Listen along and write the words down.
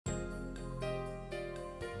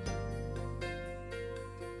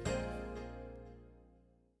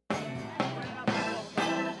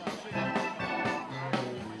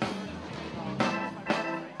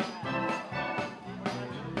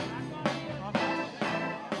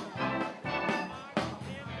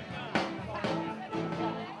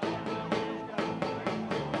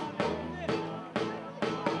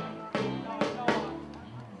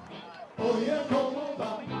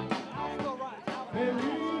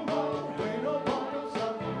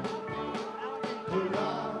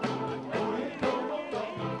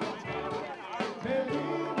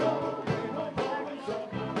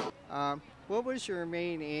what was your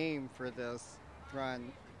main aim for this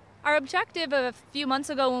run? Our objective a few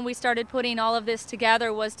months ago when we started putting all of this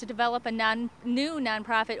together was to develop a new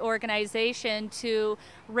nonprofit organization to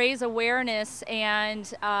raise awareness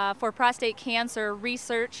and for prostate cancer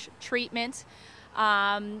research, treatment.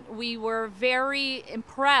 We were very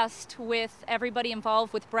impressed with everybody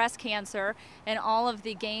involved with breast cancer and all of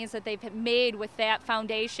the gains that they've made with that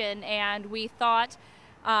foundation, and we thought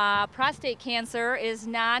prostate cancer is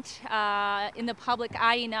not in the public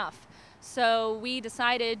eye enough. So we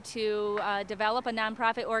decided to develop a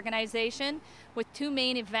nonprofit organization with two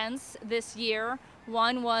main events this year.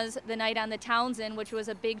 One was the Night on the Townsend, which was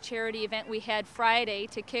a big charity event we had Friday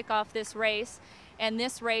to kick off this race. And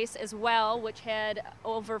this race as well, which had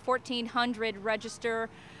over 1,400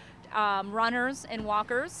 registered runners and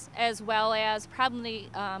walkers, as well as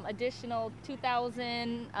probably additional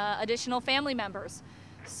 2,000 additional family members.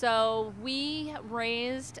 So we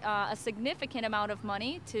raised a significant amount of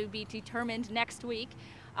money to be determined next week.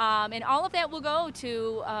 And all of that will go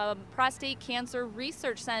to prostate cancer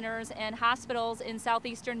research centers and hospitals in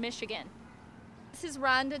southeastern Michigan. This is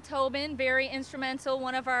Rhonda Tobin, very instrumental,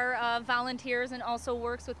 one of our volunteers, and also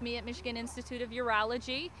works with me at Michigan Institute of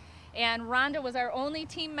Urology. And Rhonda was our only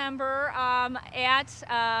team member at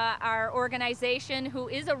our organization who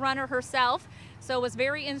is a runner herself, so was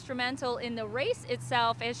very instrumental in the race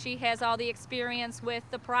itself, as she has all the experience with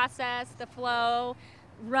the process, the flow,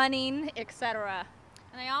 running, etc.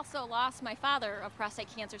 And I also lost my father of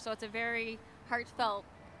prostate cancer, so it's a very heartfelt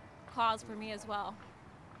cause for me as well.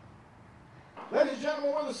 Ladies and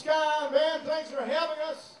gentlemen, we're the Sky Band. Thanks for having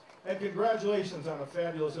us, and congratulations on a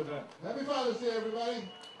fabulous event. Happy Father's Day,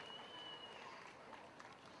 everybody.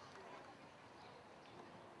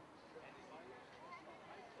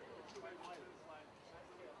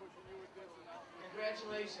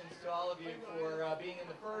 Congratulations to all of you for being in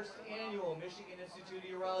the first annual Michigan Institute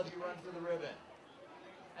of Urology Run for the Ribbon.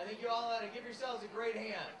 I think you all ought to give yourselves a great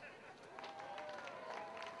hand.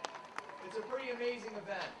 It's a pretty amazing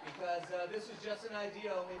event because this was just an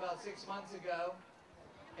idea only about 6 months ago,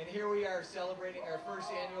 and here we are celebrating our first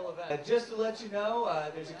annual event. Just to let you know,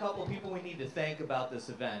 there's a couple people we need to thank about this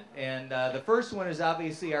event, and the first one is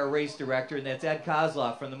obviously our race director, and that's Ed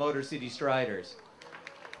Kozloff from the Motor City Striders.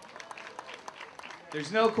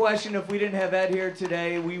 There's no question if we didn't have Ed here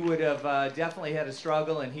today, we would have definitely had a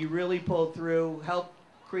struggle, and he really pulled through, helped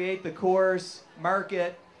create the course, mark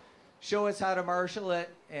it, show us how to marshal it,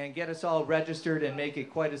 and get us all registered and make it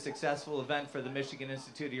quite a successful event for the Michigan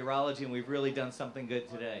Institute of Urology, and we've really done something good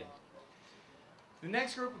today. The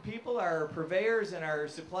next group of people are our purveyors and our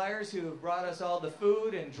suppliers who have brought us all the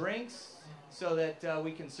food and drinks so that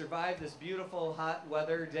we can survive this beautiful hot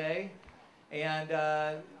weather day.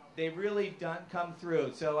 And they've really come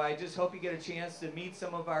through. So I just hope you get a chance to meet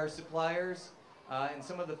some of our suppliers and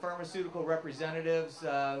some of the pharmaceutical representatives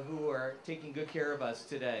who are taking good care of us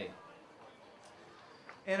today.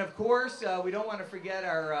 And of course, we don't want to forget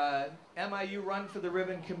our MIU Run for the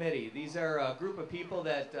Ribbon Committee. These are a group of people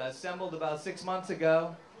that assembled about 6 months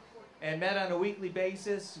ago and met on a weekly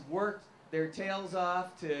basis, worked their tails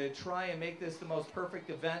off to try and make this the most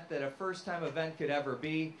perfect event that a first-time event could ever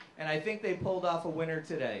be. And I think they pulled off a winner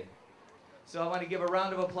today. So I want to give a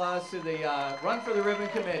round of applause to the Run for the Ribbon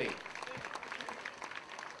Committee.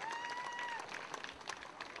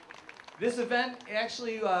 This event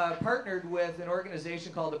actually partnered with an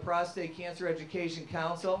organization called the Prostate Cancer Education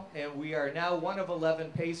Council, and we are now one of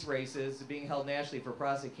 11 PACE races being held nationally for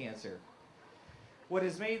prostate cancer. What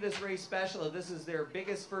has made this race special is this is their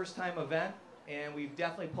biggest first-time event, and we've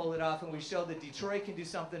definitely pulled it off, and we showed that Detroit can do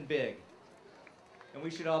something big. And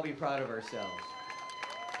we should all be proud of ourselves.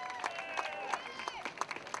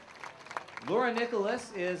 Laura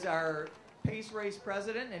Nicholas is our PACE race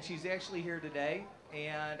president, and she's actually here today.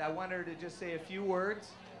 And I want her to just say a few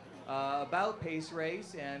words about PACE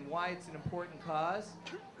race and why it's an important cause.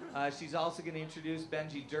 She's also going to introduce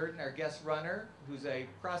Benji Durden, our guest runner, who's a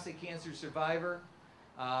prostate cancer survivor.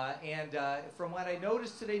 From what I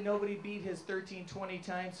noticed today, nobody beat his 13:20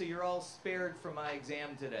 time, so you're all spared from my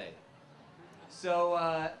exam today.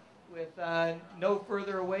 So with no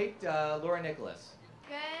further wait, Laura Nicholas.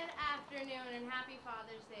 Good afternoon and happy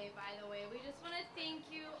Father's Day, by the way. We just want to thank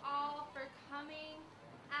you all for coming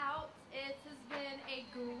out. It has been a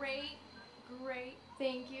great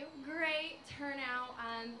turnout.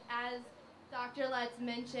 As Dr. Letts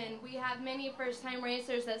mentioned, we have many first-time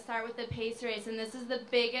racers that start with the PACE race, and this is the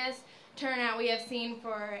biggest turnout we have seen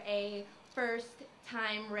for a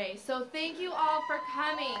first-time race. So thank you all for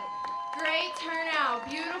coming. Great turnout,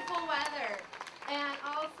 beautiful weather. And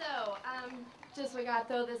also, we got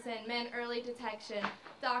to throw this in, men early detection.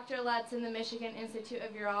 Dr. Lutz and the Michigan Institute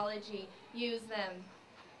of Urology. Use them.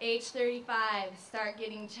 Age 35, start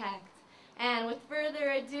getting checked. And with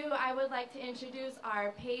further ado, I would like to introduce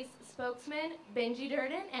our PACE spokesman, Benji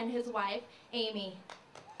Durden, and his wife, Amy.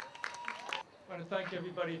 I want to thank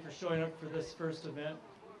everybody for showing up for this first event.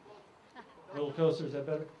 Roller coaster, is that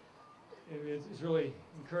better? It's really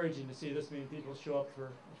encouraging to see this many people show up for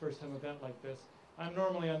a first-time event like this. I'm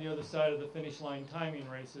normally on the other side of the finish line timing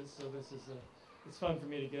races, so it's fun for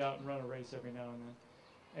me to get out and run a race every now and then.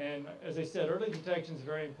 And as I said, early detection is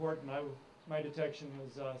very important. My detection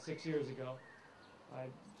was 6 years ago. I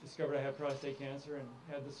discovered I had prostate cancer and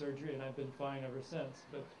had the surgery, and I've been fine ever since.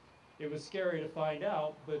 But it was scary to find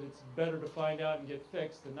out, but it's better to find out and get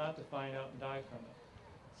fixed than not to find out and die from it.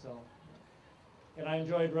 So, and I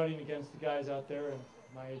enjoyed running against the guys out there in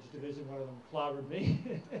my age division. One of them clobbered me.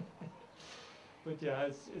 But yeah,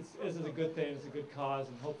 this is a good thing. It's a good cause,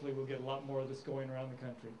 and hopefully we'll get a lot more of this going around the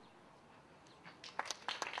country.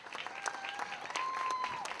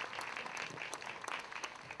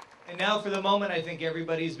 And now for the moment I think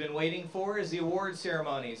everybody's been waiting for is the award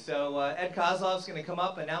ceremony. So Ed Kozlov's going to come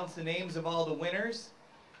up, announce the names of all the winners.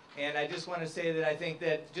 And I just want to say that I think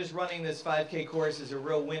that just running this 5K course is a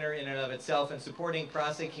real winner in and of itself, and supporting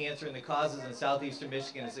prostate cancer and the causes in southeastern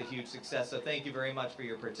Michigan is a huge success. So thank you very much for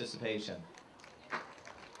your participation.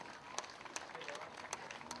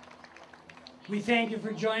 We thank you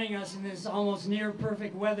for joining us in this almost near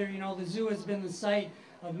perfect weather. You know, the zoo has been the site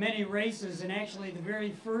of many races, and actually the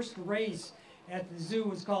very first race at the zoo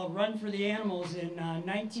was called Run for the Animals in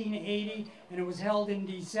 1980, and it was held in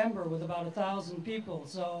December with about 1,000 people.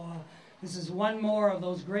 So this is one more of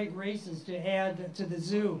those great races to add to the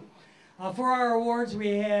zoo. For our awards,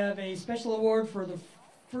 we have a special award for the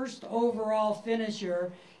first overall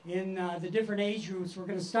finisher in the different age groups. We're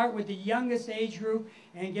going to start with the youngest age group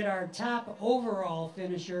and get our top overall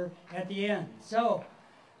finisher at the end. So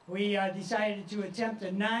we decided to attempt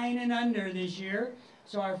a 9 and under this year.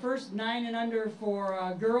 So our first 9 and under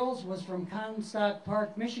for girls was from Comstock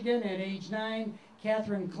Park, Michigan at age 9,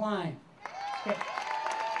 Catherine Klein.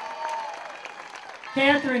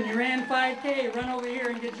 Catherine, you ran 5K. Run over here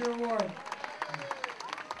and get your award.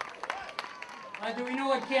 Do we know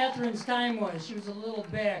what Catherine's time was? She was a little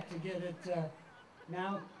back to get it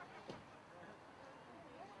now.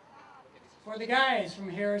 For the guys from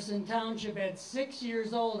Harrison Township at 6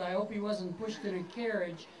 years old, I hope he wasn't pushed in a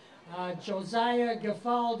carriage, Josiah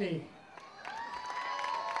Gafaldi.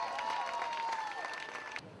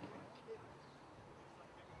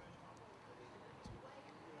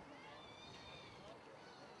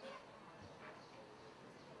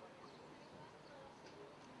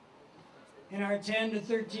 In our 10 to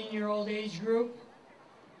 13-year-old age group.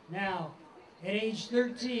 Now, at age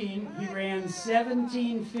 13, he ran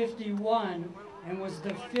 17:51 and was the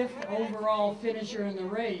 5th overall finisher in the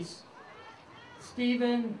race.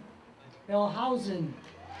 Stephen Belhausen.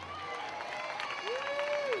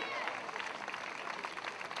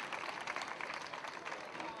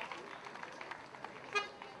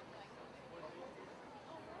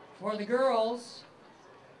 For the girls,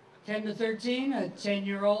 10 to 13, a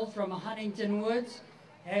 10-year-old from Huntington Woods.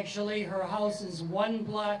 Actually, her house is 1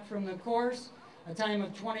 block from the course, a time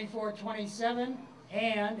of 24:27,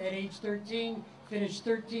 and at age 13, finished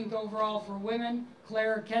 13th overall for women,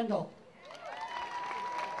 Claire Kendall.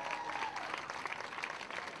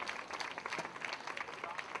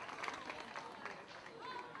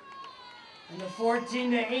 In the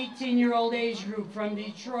 14 to 18-year-old age group from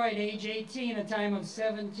Detroit, age 18, a time of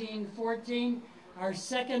 17:14, our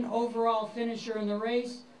 2nd overall finisher in the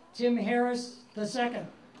race, Tim Harris II.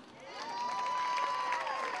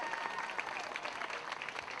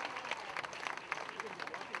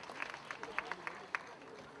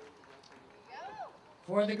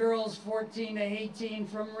 For the girls, 14 to 18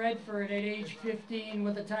 from Redford at age 15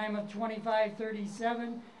 with a time of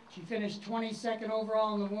 25:37. She finished 22nd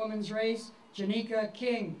overall in the women's race, Janika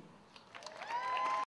King.